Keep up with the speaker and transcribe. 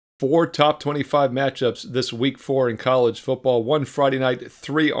4 top 25 matchups this week 4 in college football. 1 Friday night,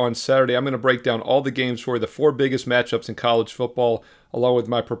 3 on Saturday. I'm going to break down all the games for you, the 4 biggest matchups in college football, along with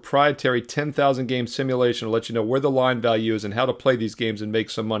my proprietary 10,000 game simulation to let you know where the line value is and how to play these games and make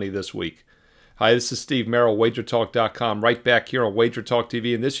some money this week. Hi, this is Steve Merril, WagerTalk.com, right back here on WagerTalk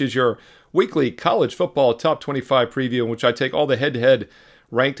TV, and this is your weekly college football top 25 preview in which I take all the head-to-head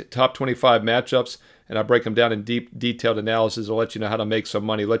ranked top 25 matchups and I break them down in deep, detailed analysis to let you know how to make some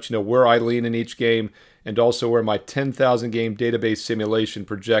money, let you know where I lean in each game, and also where my 10,000 game database simulation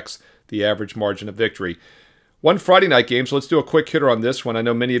projects the average margin of victory. 1 Friday night game, so let's do a quick hitter on this one. I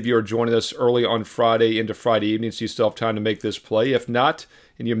know many of you are joining us early on Friday into Friday evening, so you still have time to make this play. If not,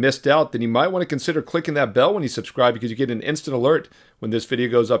 and you missed out, then you might want to consider clicking that bell when you subscribe because you get an instant alert when this video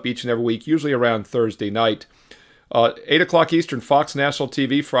goes up each and every week, usually around Thursday night. 8 o'clock Eastern, Fox National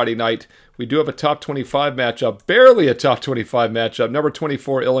TV Friday night. We do have a top 25 matchup, barely a top 25 matchup. Number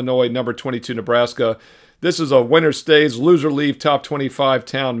 24, Illinois, number 22, Nebraska. This is a winner stays, loser leave top 25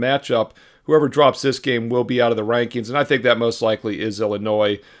 town matchup. Whoever drops this game will be out of the rankings, and I think that most likely is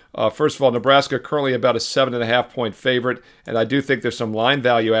Illinois. First of all, Nebraska currently about a 7.5 point favorite, and I do think there's some line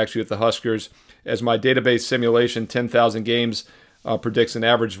value actually with the Huskers, as my database simulation, 10,000 games, predicts an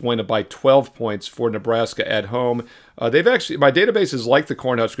average win by 12 points for Nebraska at home. My database is like the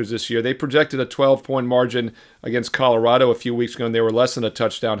Cornhuskers this year. They projected a 12-point margin against Colorado a few weeks ago, and they were less than a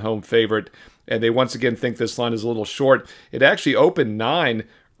touchdown home favorite. And they once again think this line is a little short. It actually opened 9.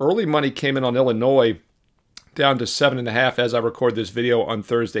 Early money came in on Illinois down to 7.5 as I record this video on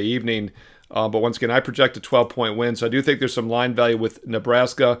Thursday evening. But once again, I project a 12-point win, so I do think there's some line value with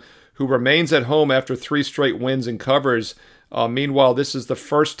Nebraska, who remains at home after 3 straight wins and covers. Meanwhile, this is the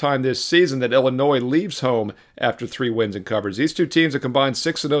first time this season that Illinois leaves home after 3 wins and covers. These two teams have combined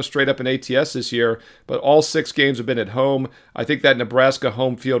 6-0 straight up in ATS this year, but all 6 games have been at home. I think that Nebraska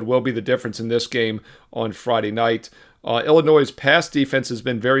home field will be the difference in this game on Friday night. Illinois' pass defense has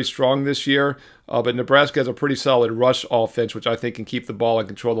been very strong this year, but Nebraska has a pretty solid rush offense, which I think can keep the ball and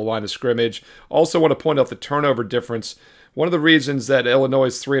control the line of scrimmage. Also want to point out the turnover difference. One of the reasons that Illinois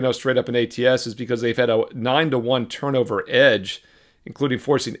is 3-0 straight up in ATS is because they've had a 9-1 turnover edge, including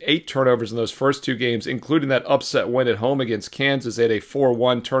forcing 8 turnovers in those first 2 games, including that upset win at home against Kansas. They had a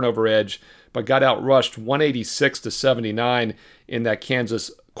 4-1 turnover edge, but got outrushed 186-79 in that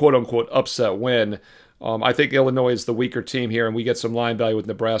Kansas quote-unquote upset win. I think Illinois is the weaker team here, and we get some line value with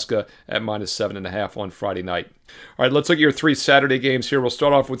Nebraska at -7.5 on Friday night. All right, let's look at your 3 Saturday games here. We'll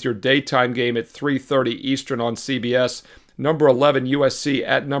start off with your daytime game at 3:30 Eastern on CBS. Number 11, USC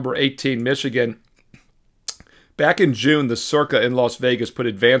at number 18, Michigan. Back in June, the Circa in Las Vegas put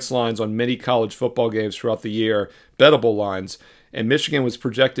advanced lines on many college football games throughout the year, bettable lines. And Michigan was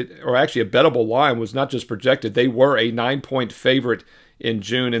projected, or actually a bettable line was not just projected, they were a 9-point favorite in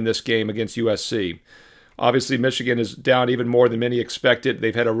June in this game against USC. Obviously, Michigan is down even more than many expected.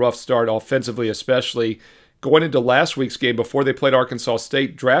 They've had a rough start offensively especially. Going into last week's game before they played Arkansas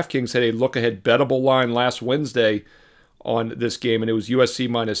State, DraftKings had a look-ahead bettable line last Wednesday on this game, and it was USC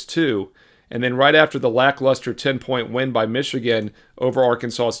 -2. And then right after the lackluster 10-point win by Michigan over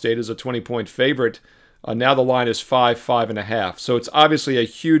Arkansas State as a 20-point favorite, now the line is 5.5. So it's obviously a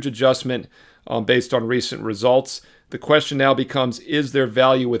huge adjustment based on recent results. The question now becomes, is there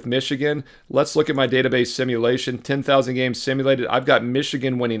value with Michigan? Let's look at my database simulation. 10,000 games simulated. I've got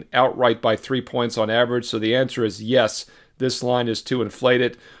Michigan winning outright by 3 points on average. So the answer is yes, this line is too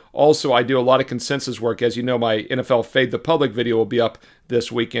inflated. Also, I do a lot of consensus work. As you know, my NFL Fade the Public video will be up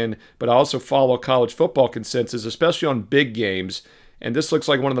this weekend. But I also follow college football consensus, especially on big games. And this looks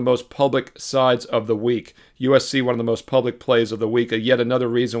like one of the most public sides of the week. USC, one of the most public plays of the week. Yet another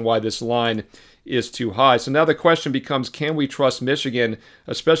reason why this line is too high. So now the question becomes, can we trust Michigan,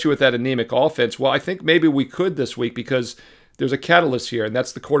 especially with that anemic offense? Well, I think maybe we could this week because there's a catalyst here, and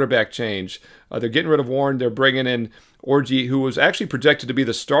that's the quarterback change. They're getting rid of Warren. They're bringing in Orji, who was actually projected to be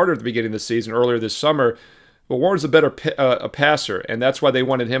the starter at the beginning of the season earlier this summer. But Warren's a better passer, and that's why they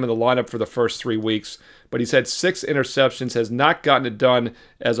wanted him in the lineup for the first 3 weeks. But he's had 6 interceptions, has not gotten it done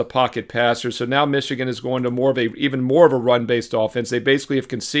as a pocket passer. So now Michigan is going to even more of a run-based offense. They basically have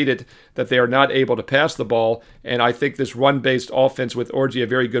conceded that they are not able to pass the ball, and I think this run-based offense with Orji, a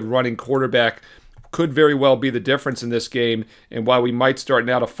very good running quarterback, could very well be the difference in this game, and why we might start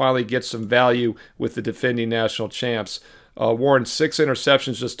now to finally get some value with the defending national champs. Warren, 6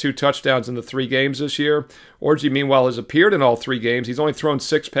 interceptions, just 2 touchdowns in the 3 games this year. Orji, meanwhile, has appeared in all 3 games. He's only thrown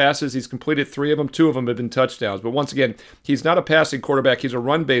 6 passes. He's completed 3 of them. 2 of them have been touchdowns. But once again, he's not a passing quarterback. He's a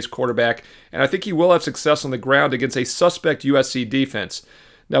run-based quarterback, and I think he will have success on the ground against a suspect USC defense.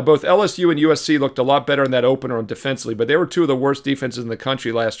 Now, both LSU and USC looked a lot better in that opener on defensively, but they were two of the worst defenses in the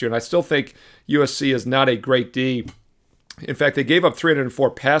country last year, and I still think USC is not a great D. In fact, they gave up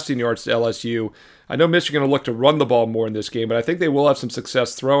 304 passing yards to LSU. I know Michigan will look to run the ball more in this game, but I think they will have some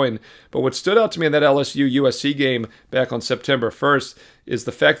success throwing. But what stood out to me in that LSU-USC game back on September 1st is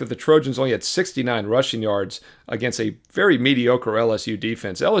the fact that the Trojans only had 69 rushing yards against a very mediocre LSU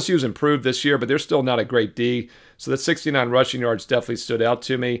defense. LSU's improved this year, but they're still not a great D. So that 69 rushing yards definitely stood out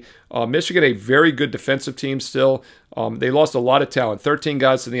to me. Michigan, a very good defensive team still. They lost a lot of talent. 13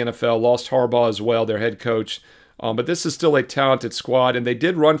 guys to the NFL, lost Harbaugh as well, their head coach. But this is still a talented squad, and they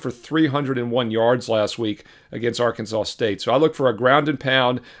did run for 301 yards last week against Arkansas State. So I look for a ground and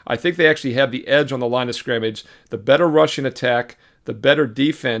pound. I think they actually have the edge on the line of scrimmage, the better rushing attack, the better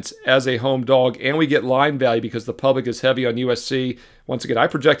defense as a home dog, and we get line value because the public is heavy on USC. Once again, I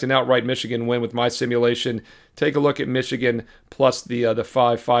project an outright Michigan win with my simulation. Take a look at Michigan plus the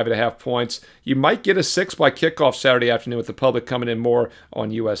 5.5 points. You might get a 6 by kickoff Saturday afternoon with the public coming in more on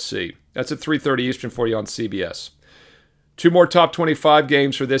USC. That's at 3:30 Eastern for you on CBS. Two more top 25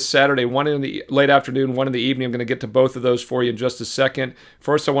 games for this Saturday, one in the late afternoon, one in the evening. I'm going to get to both of those for you in just a second.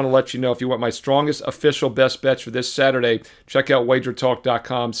 First, I want to let you know if you want my strongest official best bets for this Saturday, check out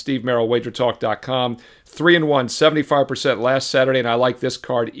WagerTalk.com, Steve Merril, WagerTalk.com. 3-1, 75% last Saturday, and I like this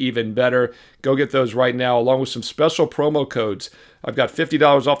card even better. Go get those right now, along with some special promo codes. I've got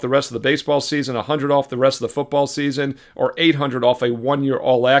 $50 off the rest of the baseball season, $100 off the rest of the football season, or $800 off a one-year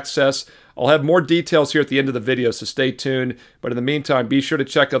all-access. I'll have more details here at the end of the video, so stay tuned. But in the meantime, be sure to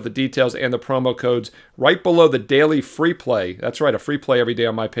check out the details and the promo codes right below the daily free play. That's right, a free play every day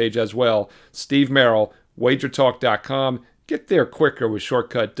on my page as well. Steve Merril, WagerTalk.com. Get there quicker with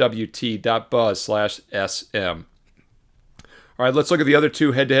shortcut wt.buzz/SM. All right, let's look at the other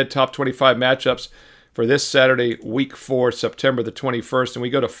two head-to-head top 25 matchups for this Saturday, Week 4, September the 21st. And we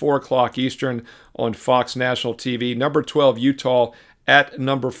go to 4 o'clock Eastern on Fox National TV. Number 12, Utah at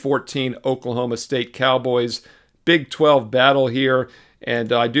number 14, Oklahoma State Cowboys. Big 12 battle here.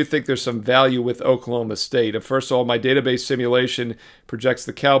 And I do think there's some value with Oklahoma State. And first of all, my database simulation projects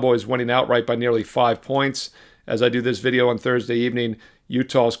the Cowboys winning outright by nearly 5 points. As I do this video on Thursday evening,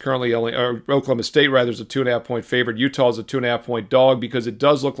 Utah is currently only, or Oklahoma State rather, is a 2.5 point favorite. Utah is a 2.5 point dog because it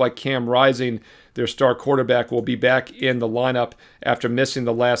does look like Cam Rising, their star quarterback, will be back in the lineup after missing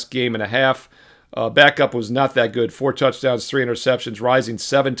the last game and a half. Backup was not that good. 4 touchdowns, 3 interceptions. Rising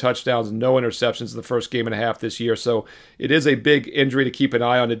 7 touchdowns, no interceptions in the first game and a half this year. So it is a big injury to keep an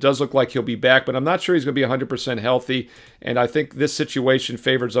eye on. It does look like he'll be back, but I'm not sure he's going to be 100% healthy. And I think this situation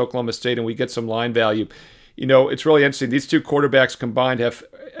favors Oklahoma State, and we get some line value. You know, it's really interesting. These two quarterbacks combined have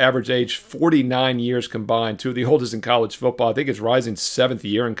average age 49 years combined, two of the oldest in college football. I think it's Rising's 7th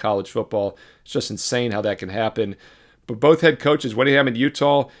year in college football. It's just insane how that can happen. But both head coaches, Whittingham at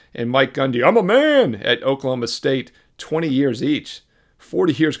Utah and Mike Gundy, I'm a man, at Oklahoma State, 20 years each.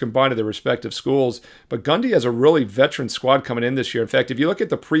 40 years combined at their respective schools. But Gundy has a really veteran squad coming in this year. In fact, if you look at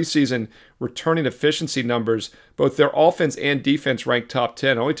the preseason returning efficiency numbers, both their offense and defense ranked top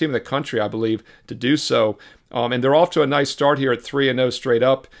 10. Only team in the country, I believe, to do so. And they're off to a nice start here at 3-0 straight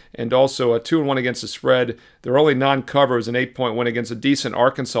up, and also a 2-1 against the spread. Their only non-cover is an 8-point win against a decent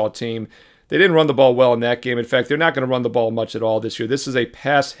Arkansas team. They didn't run the ball well in that game. In fact, they're not going to run the ball much at all this year. This is a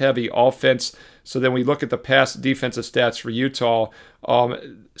pass-heavy offense. So then we look at the pass defensive stats for Utah.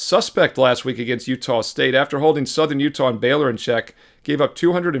 Suspect last week against Utah State. After holding Southern Utah and Baylor in check, gave up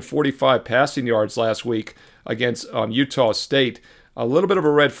 245 passing yards last week against Utah State. A little bit of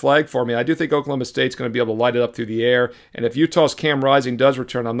a red flag for me. I do think Oklahoma State's going to be able to light it up through the air. And if Utah's Cam Rising does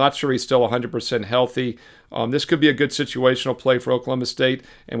return, I'm not sure he's still 100% healthy. This could be a good situational play for Oklahoma State.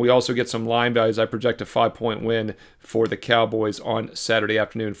 And we also get some line values. I project a 5-point win for the Cowboys on Saturday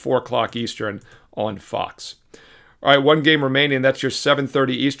afternoon, 4 o'clock Eastern on Fox. All right, one game remaining. That's your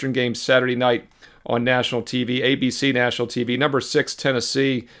 7:30 Eastern game Saturday night on national TV, ABC National TV. Number 6,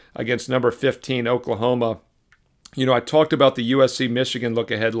 Tennessee against number 15, Oklahoma. You know, I talked about the USC-Michigan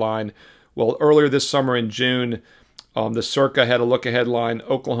look-ahead line. Well, earlier this summer in June, the Circa had a look-ahead line,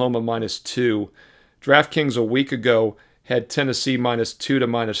 Oklahoma -2. DraftKings a week ago had Tennessee -2 to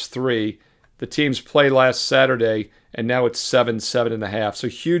 -3. The teams play last Saturday, and now it's 7.5. So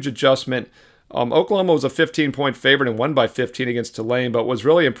huge adjustment. Oklahoma was a 15-point favorite and won by 15 against Tulane, but what was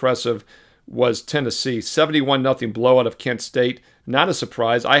really impressive was Tennessee. 71-0 blowout of Kent State. Not a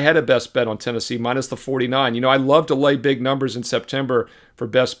surprise. I had a best bet on Tennessee, minus the 49. You know, I love to lay big numbers in September for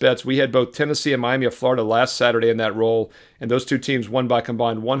best bets. We had both Tennessee and Miami of Florida last Saturday in that role, and those two teams won by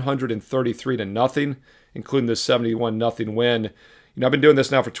combined 133-0, including the 71-0 win. I've been doing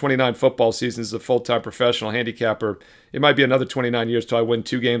this now for 29 football seasons as a full-time professional handicapper. It might be another 29 years till I win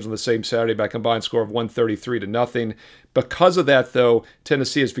 2 games on the same Saturday by a combined score of 133-0. Because of that, though,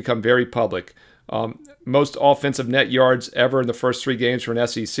 Tennessee has become very public. Most offensive net yards ever in the first 3 games for an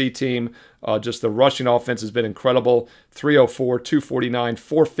SEC team. Just the rushing offense has been incredible. 304, 249,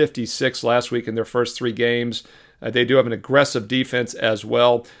 456 last week in their first 3 games. They do have an aggressive defense as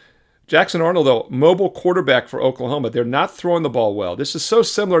well. Jackson Arnold, though, mobile quarterback for Oklahoma. They're not throwing the ball well. This is so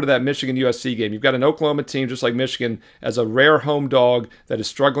similar to that Michigan-USC game. You've got an Oklahoma team, just like Michigan, as a rare home dog that is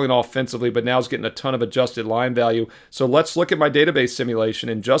struggling offensively, but now is getting a ton of adjusted line value. So let's look at my database simulation.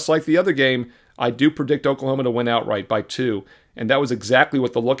 And just like the other game, I do predict Oklahoma to win outright by 2. And that was exactly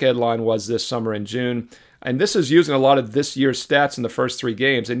what the look-ahead line was this summer in June. And this is using a lot of this year's stats in the first 3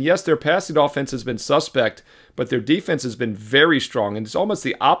 games. And yes, their passing offense has been suspect, but their defense has been very strong. And it's almost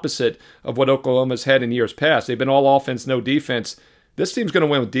the opposite of what Oklahoma's had in years past. They've been all offense, no defense. This team's going to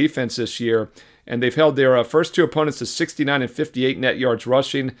win with defense this year. And they've held their first 2 opponents to 69 and 58 net yards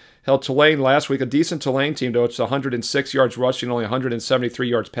rushing. Held Tulane last week, a decent Tulane team, though. It's 106 yards rushing, only 173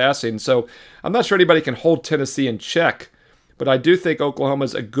 yards passing. So I'm not sure anybody can hold Tennessee in check. But I do think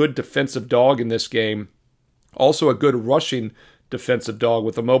Oklahoma's a good defensive dog in this game. Also a good rushing defensive dog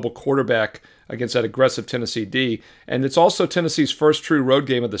with a mobile quarterback against that aggressive Tennessee D. And it's also Tennessee's first true road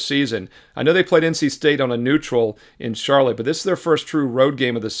game of the season. I know they played NC State on a neutral in Charlotte, but this is their first true road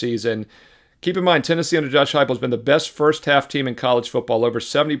game of the season. Keep in mind, Tennessee under Josh Heupel has been the best first-half team in college football, over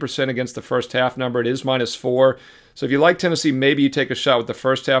 70% against the first-half number. It is -4. So if you like Tennessee, maybe you take a shot with the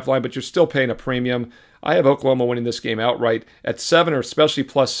first-half line, but you're still paying a premium. I have Oklahoma winning this game outright at 7 or especially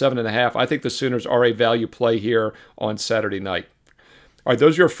plus 7.5. I think the Sooners are a value play here on Saturday night. All right,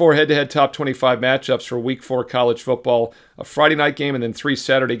 those are your 4 head-to-head top 25 matchups for Week 4 college football. A Friday night game and then 3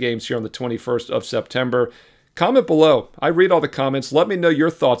 Saturday games here on the 21st of September. Comment below. I read all the comments. Let me know your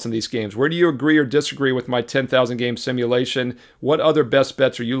thoughts on these games. Where do you agree or disagree with my 10,000 game simulation? What other best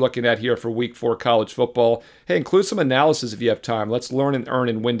bets are you looking at here for Week 4 college football? Hey, include some analysis if you have time. Let's learn and earn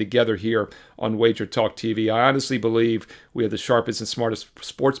and win together here on WagerTalk TV. I honestly believe we have the sharpest and smartest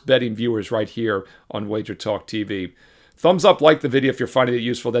sports betting viewers right here on WagerTalk TV. Thumbs up, like the video if you're finding it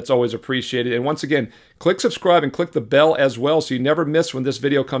useful. That's always appreciated. And once again, click subscribe and click the bell as well so you never miss when this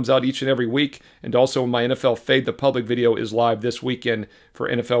video comes out each and every week. And also when my NFL Fade the Public video is live this weekend for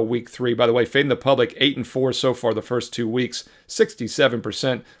NFL Week 3. By the way, Fading the Public, 8-4 so far the first 2 weeks,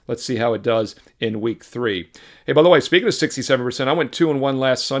 67%. Let's see how it does in Week 3. Hey, by the way, speaking of 67%, I went 2-1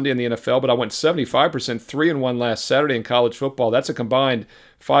 last Sunday in the NFL, but I went 75%, 3-1 last Saturday in college football. That's a combined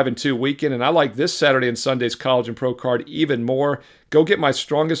 5-2 weekend, and I like this Saturday and Sunday's college and pro card even more. Go get my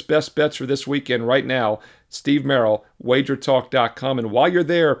strongest best bets for this weekend right now. Steve Merril, WagerTalk.com. And while you're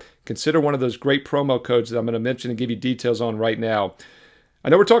there, consider one of those great promo codes that I'm going to mention and give you details on right now. I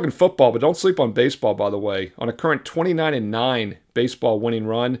know we're talking football, but don't sleep on baseball, by the way. On a current 29-9 baseball winning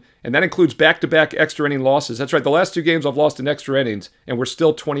run, and that includes back-to-back extra inning losses. That's right, the last 2 games I've lost in extra innings, and we're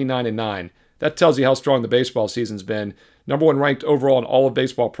still 29-9. That tells you how strong the baseball season's been. Number 1 ranked overall in all of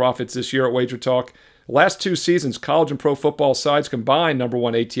baseball profits this year at WagerTalk. Last 2 seasons, college and pro football sides combined number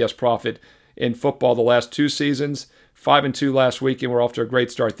 1 ATS profit in football the last 2 seasons. 5-2 last week, and we're off to a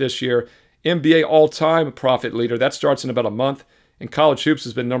great start this year. NBA all-time profit leader. That starts in about a month. And college hoops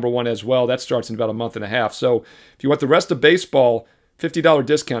has been number 1 as well. That starts in about a month and a half. So if you want the rest of baseball, $50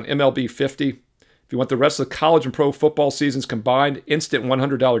 discount, MLB 50. If you want the rest of the college and pro football seasons combined, instant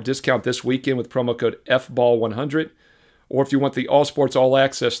 $100 discount this weekend with promo code FBALL100. Or if you want the All Sports All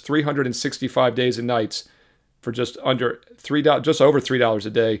Access 365 days and nights for just over $3 a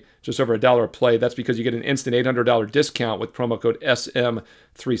day, just over $1 a play. That's because you get an instant $800 discount with promo code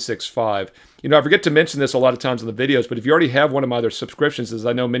SM365. I forget to mention this a lot of times in the videos, but if you already have one of my other subscriptions, as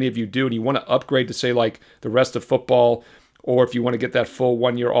I know many of you do, and you want to upgrade to say like the rest of football, or if you want to get that full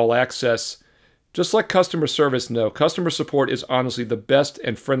 1-year all access, just let customer service know. Customer support is honestly the best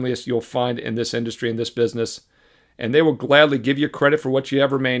and friendliest you'll find in this industry, in this business. And they will gladly give you credit for what you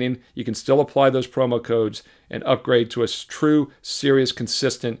have remaining. You can still apply those promo codes and upgrade to a true, serious,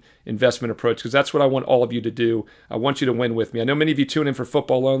 consistent investment approach, because that's what I want all of you to do. I want you to win with me. I know many of you tune in for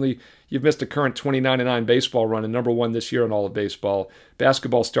football only. You've missed a current 29-9 baseball run and number 1 this year in all of baseball.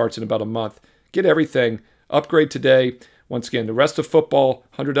 Basketball starts in about a month. Get everything. Upgrade today. Once again, the rest of football,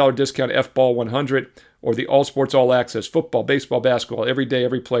 $100 discount, FBALL100, or the All Sports All Access, football, baseball, basketball, every day,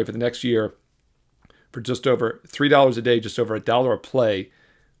 every play for the next year, for just over $3 a day, just over $1 a play,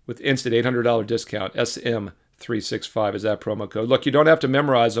 with instant $800 discount. SM365 is that promo code. Look, you don't have to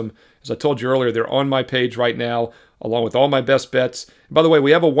memorize them. As I told you earlier, they're on my page right now along with all my best bets. And by the way,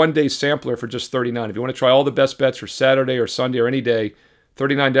 we have a one-day sampler for just $39. If you want to try all the best bets for Saturday or Sunday or any day,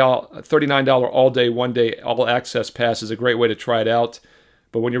 $39 all-day, one-day, all-access pass is a great way to try it out.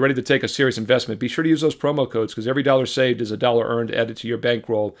 But when you're ready to take a serious investment, be sure to use those promo codes because every dollar saved is a dollar earned added to your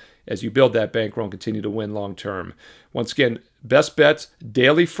bankroll as you build that bankroll and continue to win long-term. Once again, best bets,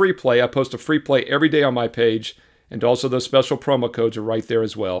 daily free play. I post a free play every day on my page, and also those special promo codes are right there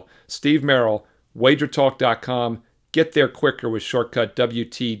as well. Steve Merril, WagerTalk.com. Get there quicker with shortcut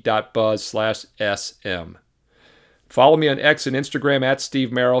WT.buzz/SM. Follow me on X and Instagram at Steve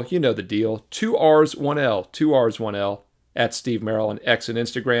Merril. You know the deal. 2 R's, 1 L. 2 R's, 1 L. At Steve Merril on X and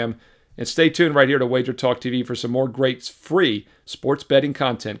Instagram. And stay tuned right here to Wager Talk TV for some more great free sports betting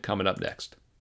content coming up next.